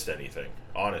I missed anything,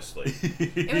 honestly.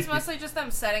 It was mostly just them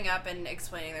setting up and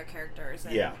explaining their characters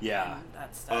and, and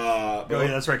that stuff.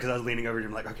 That's right, because I was leaning over to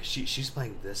him like, okay, she's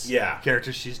playing this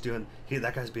character, she's doing...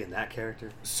 that guy's being that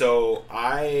character. So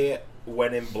I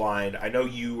went in blind. I know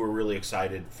you were really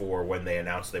excited for when they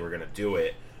announced they were going to do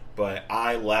it, but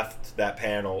I left that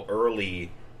panel early,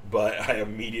 but I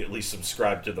immediately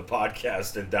subscribed to the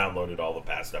podcast and downloaded all the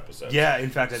past episodes. Yeah, in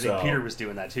fact, I think Peter was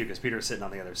doing that too, because Peter was sitting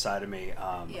on the other side of me.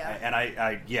 And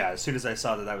I as soon as I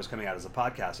saw that was coming out as a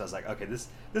podcast, I was like, okay, this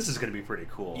is going to be pretty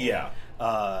cool. Yeah.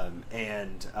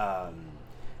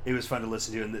 It was fun to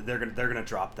listen to, and they're gonna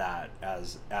drop that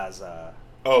as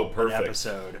perfect an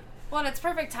episode. Well, and it's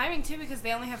perfect timing too, because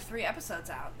they only have 3 episodes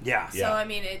out. Yeah. So I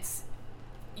mean,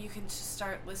 you can just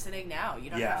start listening now. You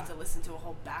don't have to listen to a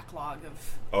whole backlog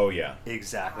of... Oh, yeah.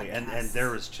 Exactly. And there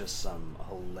was just some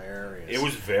hilarious... It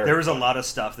was very There was funny. a lot of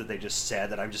stuff that they just said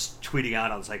that I'm just tweeting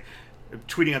out. I was like,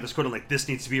 tweeting out this quote, I'm like, this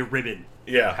needs to be a ribbon.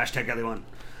 Yeah. Hashtag #Ellie1.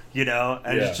 You know?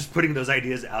 And just putting those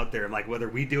ideas out there. I'm like, whether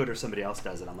we do it or somebody else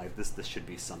does it, I'm like, this should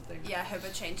be something. Yeah,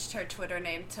 Hiba changed her Twitter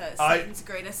name to Satan's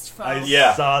Greatest Foe.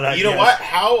 I saw that. You know what?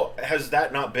 How has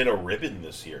that not been a ribbon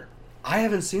this year? I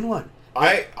haven't seen one.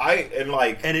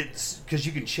 And it's because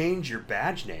you can change your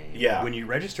badge name when you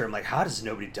register. I'm like, how has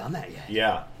nobody done that yet?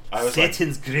 Yeah, I was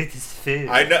Satan's Greatest Foe.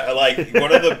 I know, like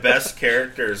one of the best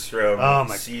characters from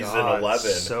season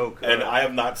 11. So good. And I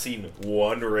have not seen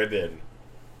one ribbon.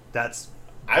 That's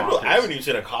I haven't even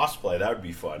seen a cosplay. That would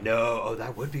be fun. No,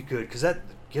 that would be good, because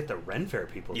get the Ren Fair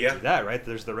people to do that, right?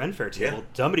 There's the Ren Fair table. Yeah.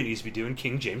 Somebody needs to be doing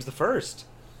King James I.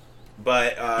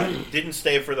 But didn't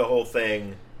stay for the whole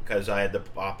thing, because I had to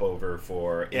pop over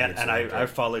for... I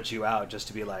followed you out just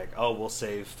to be like, oh, we'll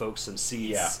save folks some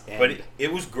seats. Yeah, but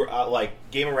it was like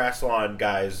Game of Rassilon,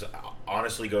 guys.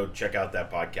 Honestly, go check out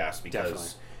that podcast,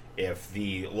 because if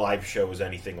the live show is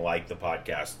anything like the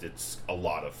podcast, it's a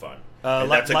lot of fun.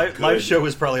 Live show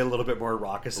was probably a little bit more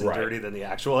raucous and dirty than the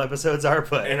actual episodes are.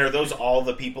 But and are those all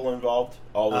the people involved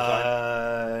all the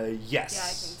time?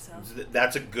 Yes. Yeah, I think so.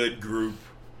 That's a good group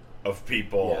of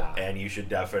people, and you should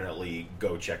definitely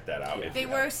go check that out. They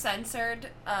were censored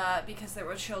because there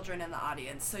were children in the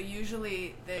audience, so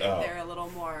usually they're a little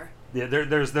more... Yeah,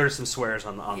 there's some swears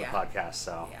on the podcast,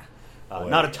 so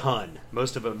not a ton.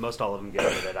 Most all of them get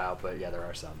edited out, but there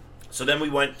are some. So then we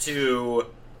went to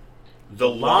the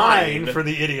line for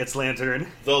the Idiot's Lantern.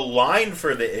 The line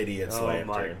for the Idiot's Lantern.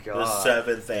 Oh my god!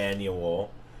 The 7th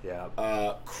annual.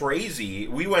 Yeah. Crazy.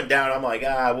 We went down. I'm like,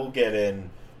 we'll get in.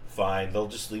 Fine, they'll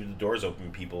just leave the doors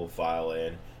open, people file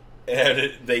in.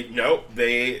 And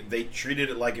they treated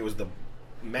it like it was the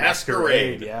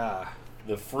masquerade. Yeah.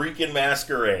 The freaking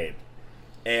masquerade.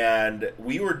 And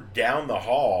we were down the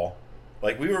hall,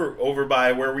 like we were over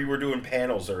by where we were doing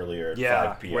panels earlier at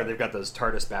 5 p.m. where they've got those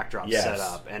TARDIS backdrops set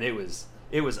up, and it was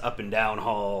It was up and down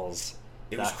halls.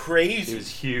 It was crazy. It was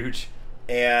huge.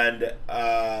 And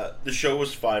the show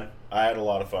was fun. I had a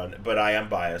lot of fun, but I am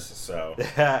biased, so...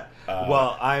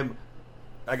 well, I'm,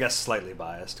 I guess, slightly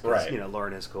biased, because, right.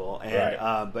 Lauren is cool. And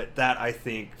right. But that, I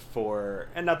think,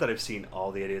 and not that I've seen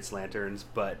all the Idiot's Lanterns,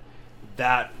 but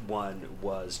that one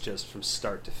was just from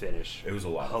start to finish. It was a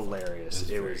lot hilarious.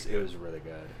 It was really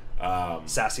good.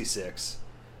 Sassy Six.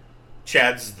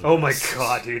 Chad's the Oh best. My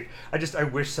god, dude! I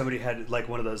wish somebody had like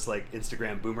one of those like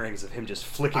Instagram boomerangs of him just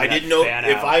flicking. I didn't know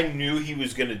if out. I knew he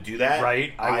was gonna do that.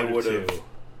 Right, I would have.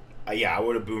 I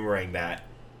would have boomeranged that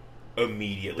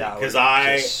immediately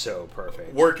because so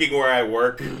perfect. Working where I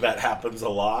work, that happens a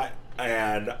lot.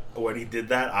 And when he did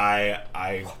that,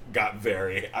 I got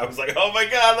I was like, oh my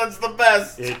god, that's the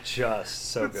best! It's just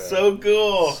so good. So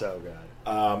cool. So good.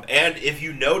 And if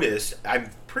you notice, I'm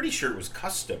pretty sure it was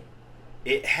custom.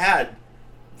 It had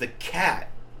the cat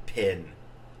pin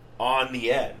on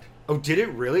the end. Oh, did it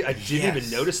really? I didn't even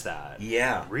notice that.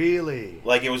 Yeah. Really?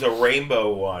 Like it was a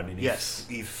rainbow one. And yes.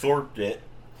 He thwarped it,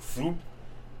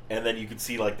 and then you could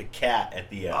see like the cat at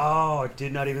the end. Oh, I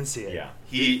did not even see it. Yeah.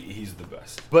 He's the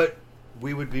best. But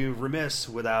we would be remiss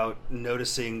without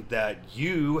noticing that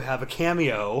you have a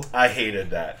cameo. I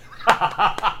hated that.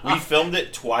 We filmed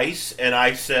it twice, and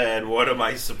I said, what am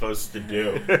I supposed to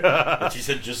do? And she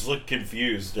said, just look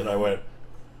confused. And I went,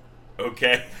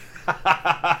 okay.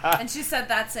 And she said,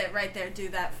 that's it right there. Do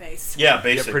that face. Yeah,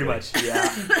 basically. Yeah, pretty much.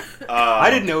 Yeah. I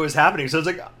didn't know it was happening, so I was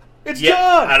like, it's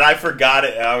done. And I forgot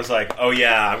it. And I was like, oh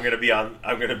yeah, I'm gonna be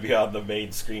on the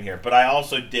main screen here. But I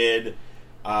also did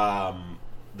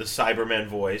the Cyberman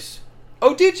voice.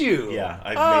 Oh, did you? Yeah, I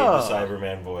made the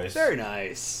Cyberman voice. Very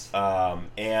nice.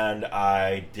 And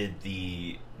I did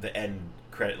the end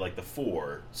credit, like the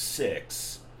 4,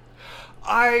 6.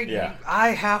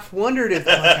 I half wondered if,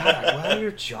 I wonder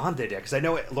if John did it, because I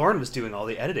know Lauren was doing all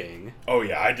the editing. Oh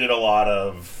yeah, I did a lot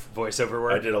of voiceover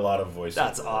work. I did a lot of voiceover.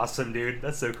 That's awesome, dude.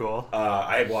 That's so cool.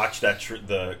 I watched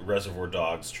the Reservoir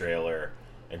Dogs trailer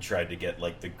and tried to get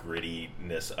like the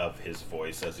grittiness of his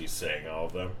voice as he's saying all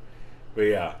of them. But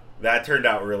yeah, that turned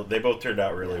out really. They both turned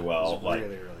out really well. Like,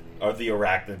 really, really neat. The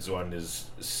Arachnids one is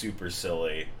super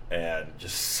silly and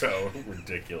just so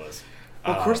ridiculous.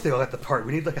 Well, of course they all got the part.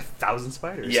 We need like 1,000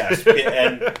 spiders. Yes,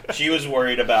 and she was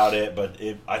worried about it, but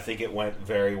I think it went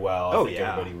very well. I think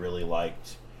everybody really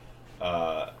liked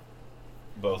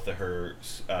both of her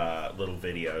little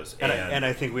videos. And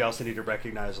I think we also need to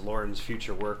recognize Lauren's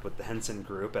future work with the Henson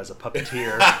Group as a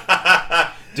puppeteer.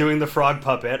 Doing the frog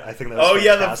puppet. I think that was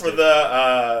fantastic. For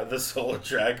the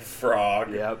Solardrag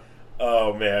frog. Yep.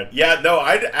 Oh, man. Yeah, no,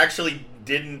 I actually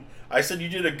didn't. I said you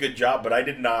did a good job, but I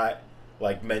did not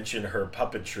mention her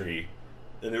puppetry,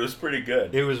 and it was pretty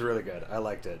good. It was really good. I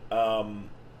liked it. And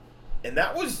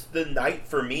that was the night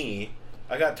for me.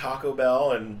 I got Taco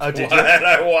Bell and did you?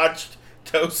 I watched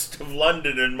Toast of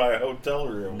London in my hotel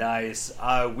room. Nice.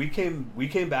 We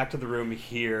came back to the room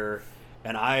here,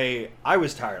 and I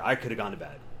was tired. I could have gone to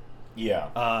bed. Yeah.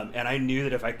 And I knew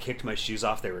that if I kicked my shoes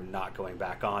off, they were not going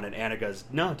back on. And Anna goes,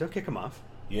 "No, don't kick them off."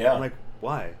 Yeah. I'm like,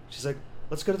 "Why?" She's like,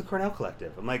 "Let's go to the Cornell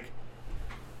Collective." I'm like,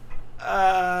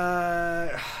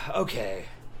 okay.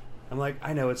 I'm like,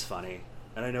 I know it's funny,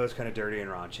 and I know it's kind of dirty and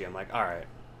raunchy. I'm like, all right.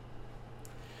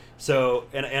 So,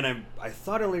 and I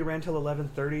thought it only ran till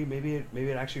 11:30. Maybe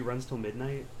it actually runs till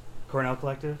midnight. Cornell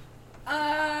Collective.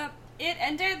 It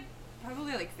ended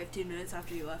probably like 15 minutes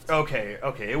after you left. Okay.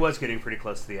 It was getting pretty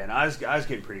close to the end. I was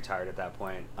getting pretty tired at that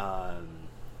point.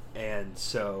 And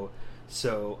so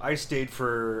I stayed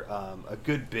for a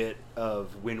good bit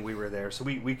of when we were there. So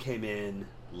we came in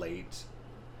late,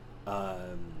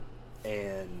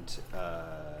 and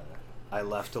I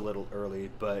left a little early,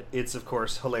 but it's of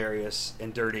course hilarious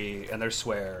and dirty, and there's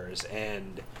swears,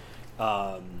 and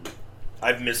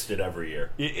I've missed it every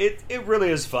year. It really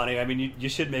is funny. I mean, you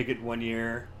should make it one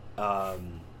year. But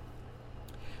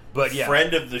yeah,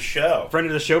 friend of the show,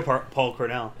 Paul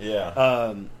Cornell.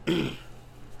 Yeah.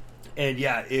 And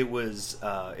yeah, it was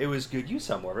good. You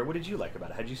saw more of it. What did you like about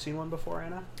it? Had you seen one before,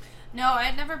 Anna? No, I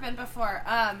had never been before.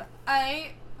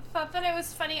 I thought that it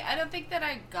was funny. I don't think that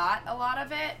I got a lot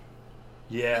of it.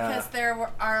 Yeah. Because there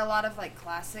are a lot of like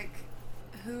classic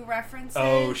Who references.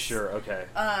 Oh, sure. Okay.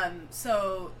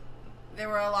 So there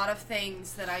were a lot of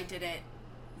things that I didn't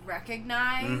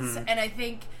recognize, mm-hmm. and I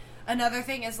think another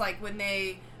thing is like when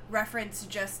they reference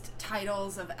just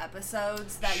titles of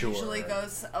episodes, that sure. usually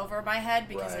goes over my head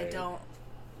because right. I don't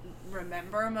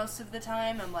remember most of the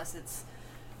time unless it's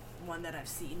one that I've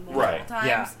seen multiple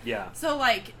times. Yeah. So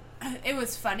like it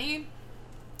was funny,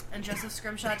 and Joseph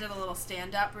Scrimshaw did a little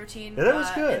stand-up routine that was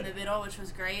good. in the middle, which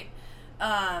was great.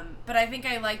 But I think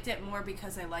I liked it more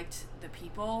because I liked the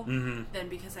people than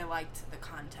because I liked the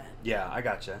content. Yeah, I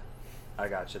gotcha.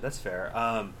 That's fair.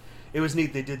 It was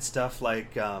neat. They did stuff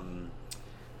like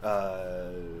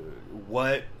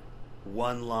what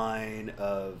one line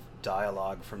of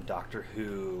dialogue from Doctor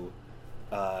Who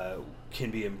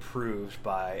can be improved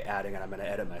by adding, and I'm going to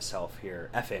edit myself here,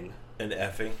 effing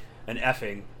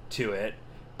to it,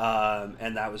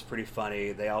 and that was pretty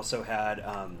funny. They also had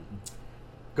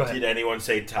go ahead. Did anyone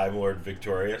say Time Lord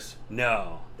Victorious?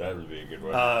 No, that would be a good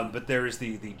one. But there is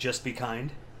the just be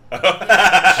kind.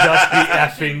 Just be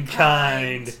effing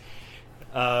kind.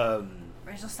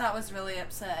 Rachel Stott was really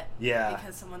upset. Yeah.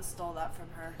 Because someone stole that from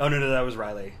her. Oh, no, that was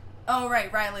Riley. Oh,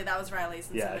 right, Riley. That was Riley.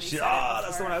 Yeah,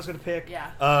 that's the one I was going to pick.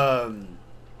 Yeah.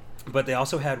 But they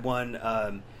also had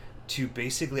one to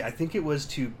basically, I think it was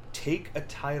to take a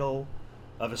title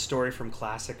of a story from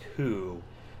Classic Who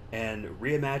and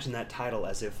reimagine that title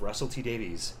as if Russell T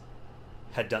Davies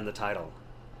had done the title.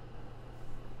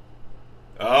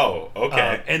 Oh,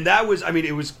 okay. And that was, I mean,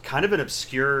 it was kind of an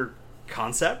obscure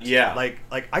concept. Yeah. Like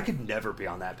I could never be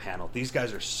on that panel. These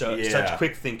guys are such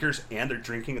quick thinkers, and they're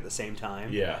drinking at the same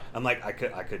time. Yeah. I'm like, I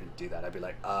couldn't do that. I'd be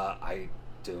like, I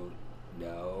don't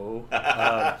know.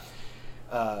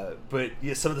 But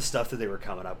yeah, some of the stuff that they were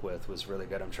coming up with was really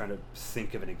good. I'm trying to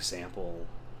think of an example.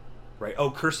 Right.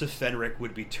 Oh, Curse of Fenric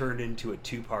would be turned into a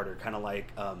two-parter, kind of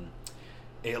like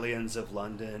Aliens of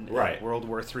London, right? World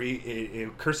War III.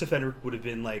 Curse of Fenric would have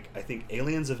been like, I think,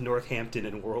 Aliens of Northampton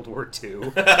in World War II.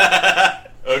 Okay.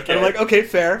 And I'm like, okay,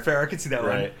 fair. I can see that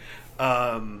right.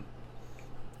 one.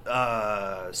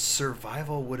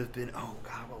 Survival would have been. Oh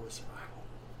God, what was Survival?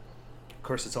 Of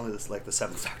course, it's only like the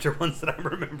Seventh Doctor ones that I'm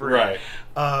remembering. Right.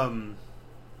 Oh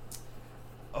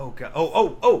God.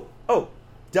 Oh.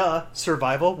 Duh.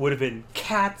 Survival would have been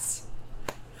Cats.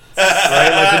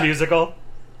 Right, like the musical.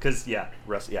 Because, yeah.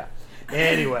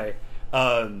 Anyway,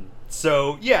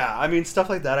 so, yeah, I mean, stuff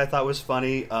like that I thought was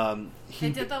funny.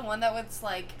 They did the one that was,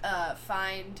 like,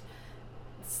 find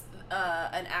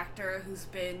an actor who's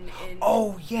been in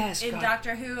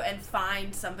Doctor Who and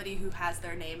find somebody who has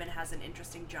their name and has an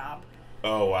interesting job.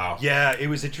 Oh, wow. Yeah, it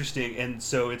was interesting. And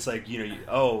so it's like,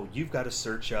 you've got to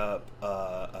search up...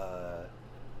 the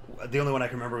only one I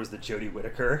can remember was the Jodie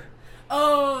Whittaker.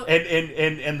 Oh,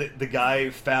 and the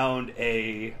guy found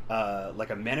a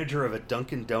manager of a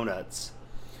Dunkin' Donuts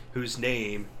whose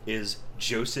name is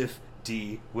Joseph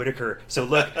D. Whittaker. So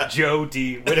look, Joe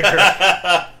D. Whittaker.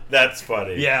 That's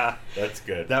funny. Yeah, that's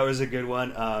good. That was a good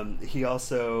one. He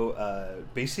also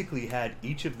basically had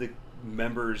each of the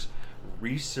members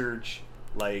research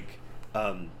like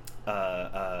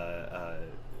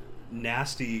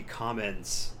nasty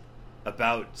comments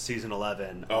about season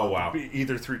 11. Oh, wow.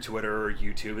 Either through Twitter or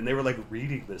YouTube, and they were like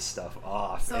reading this stuff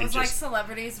off. So it was like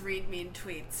celebrities read mean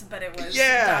tweets, but it was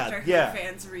Doctor Who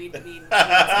fans read mean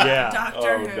tweets. Yeah.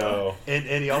 Doctor Who. No.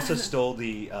 And he also stole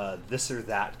the this or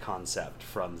that concept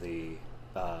from the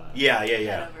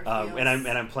yeah. And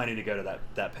I'm planning to go to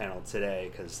that panel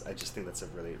today because I just think that's a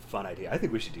really fun idea. I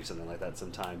think we should do something like that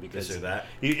sometime because this or that.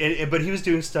 But he was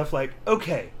doing stuff like,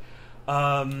 okay,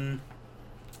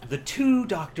 the two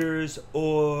doctors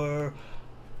or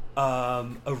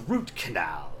a root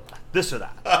canal, this or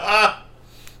that.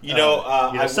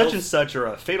 Such and such or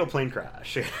a fatal plane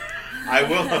crash.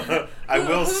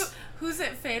 Who's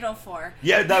it fatal for?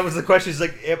 Yeah, that was the question. He's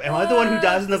like, am I the one who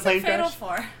dies in the plane fatal crash?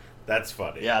 For? That's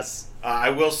funny. Yes.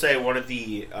 I will say one of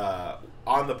the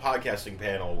on the podcasting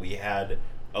panel we had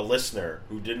a listener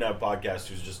who didn't have a podcast,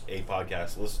 who's just a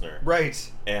podcast listener. Right.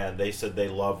 And they said they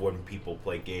love when people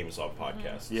play games on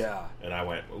podcasts. Yeah. And I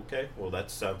went, okay, well,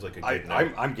 that sounds like a good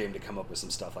night. I'm game to come up with some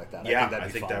stuff like that. Yeah, I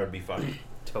think that would be fun.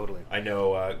 Totally. I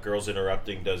know Girls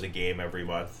Interrupting does a game every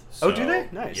month. So, oh, do they?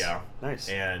 Nice. Yeah. Nice.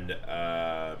 And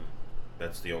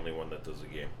that's the only one that does a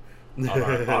game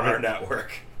on our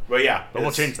network. But yeah. But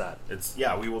we'll change that.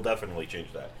 We will definitely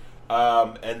change that.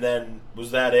 And then,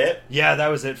 was that it? Yeah, that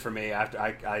was it for me. After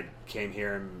I came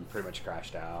here and pretty much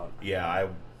crashed out. Yeah,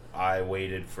 I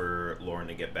waited for Lauren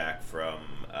to get back from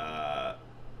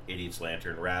Idiot's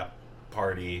Lantern Rap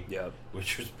Party. Yep.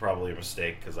 Which was probably a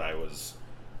mistake because I was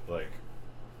like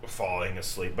falling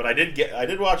asleep. But I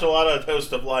did watch a lot of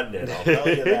Toast of London. I'll tell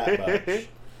you that much.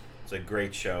 It's a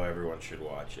great show. Everyone should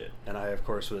watch it. And I, of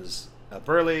course, was up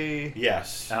early.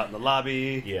 Yes. Out in the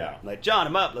lobby. Yeah. I'm like, John,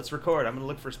 I'm up. Let's record. I'm going to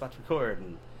look for a spot to record.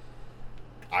 And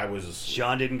I was asleep.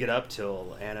 John didn't get up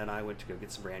till Anna and I went to go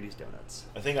get some Randy's Donuts.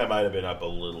 I think I might have been up a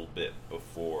little bit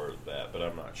before that, but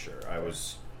I'm not sure. I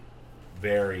was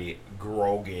very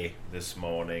groggy this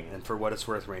morning. And for what it's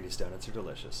worth, Randy's Donuts are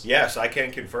delicious. Yes, I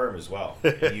can confirm as well.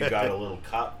 You got a little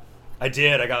cup. I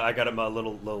did. I got him a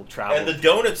little travel. And the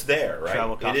donut's there,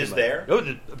 right? It is there. Oh,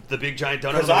 the big giant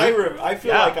donut. Because I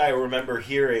feel like I remember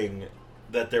hearing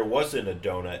that there wasn't a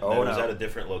donut. That was at a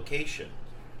different location.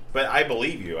 But I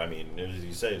believe you. I mean, as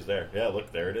you say, it's there. Yeah,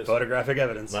 look, there it is. Photographic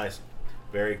evidence. Nice.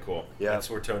 Very cool. Yeah. That's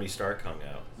where Tony Stark hung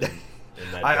out.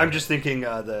 I'm just thinking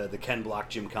the Ken Block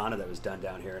Gymkhana that was done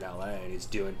down here in LA, and he's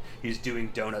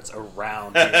doing donuts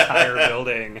around the entire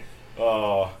building.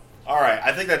 Oh, all right.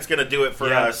 I think that's gonna do it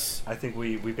for us. I think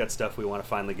we've got stuff we want to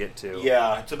finally get to.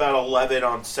 Yeah, it's about 11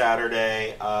 on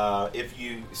Saturday. If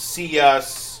you see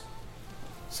us,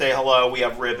 say hello. We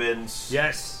have ribbons.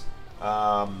 Yes. You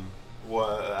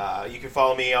can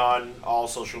follow me on all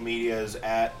social medias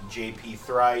at JP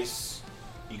Thrice.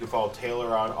 You can follow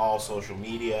Taylor on all social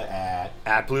media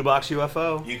at Blue Box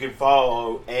UFO. You can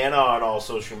follow Anna on all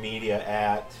social media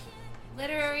at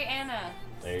Literary Anna.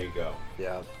 There you go.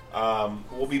 Yeah.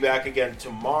 We'll be back again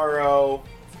tomorrow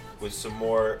with some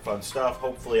more fun stuff.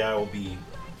 Hopefully, I will be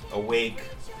awake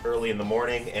early in the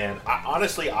morning. And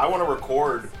honestly, I want to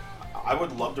record. I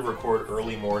would love to record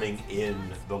early morning in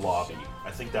the lobby. I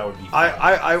think that would be fun.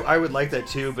 I would like that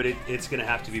too, but it's going to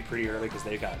have to be pretty early because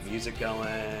they've got music going.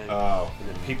 Oh. And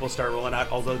then people start rolling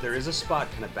out. Although there is a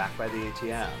spot kind of back by the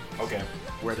ATM. Okay.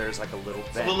 Where there's like a little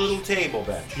bench. A little table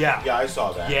bench. Yeah. Yeah, I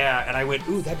saw that. Yeah, and I went,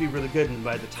 ooh, that'd be really good. And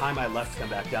by the time I left to come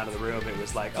back down to the room, it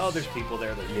was like, oh, there's people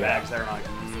there, there's bags there. And I'm like,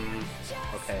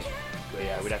 okay. But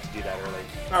yeah, we'd have to do that early.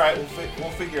 All right,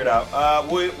 we'll figure it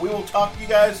out. We will talk to you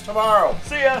guys tomorrow.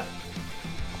 See ya.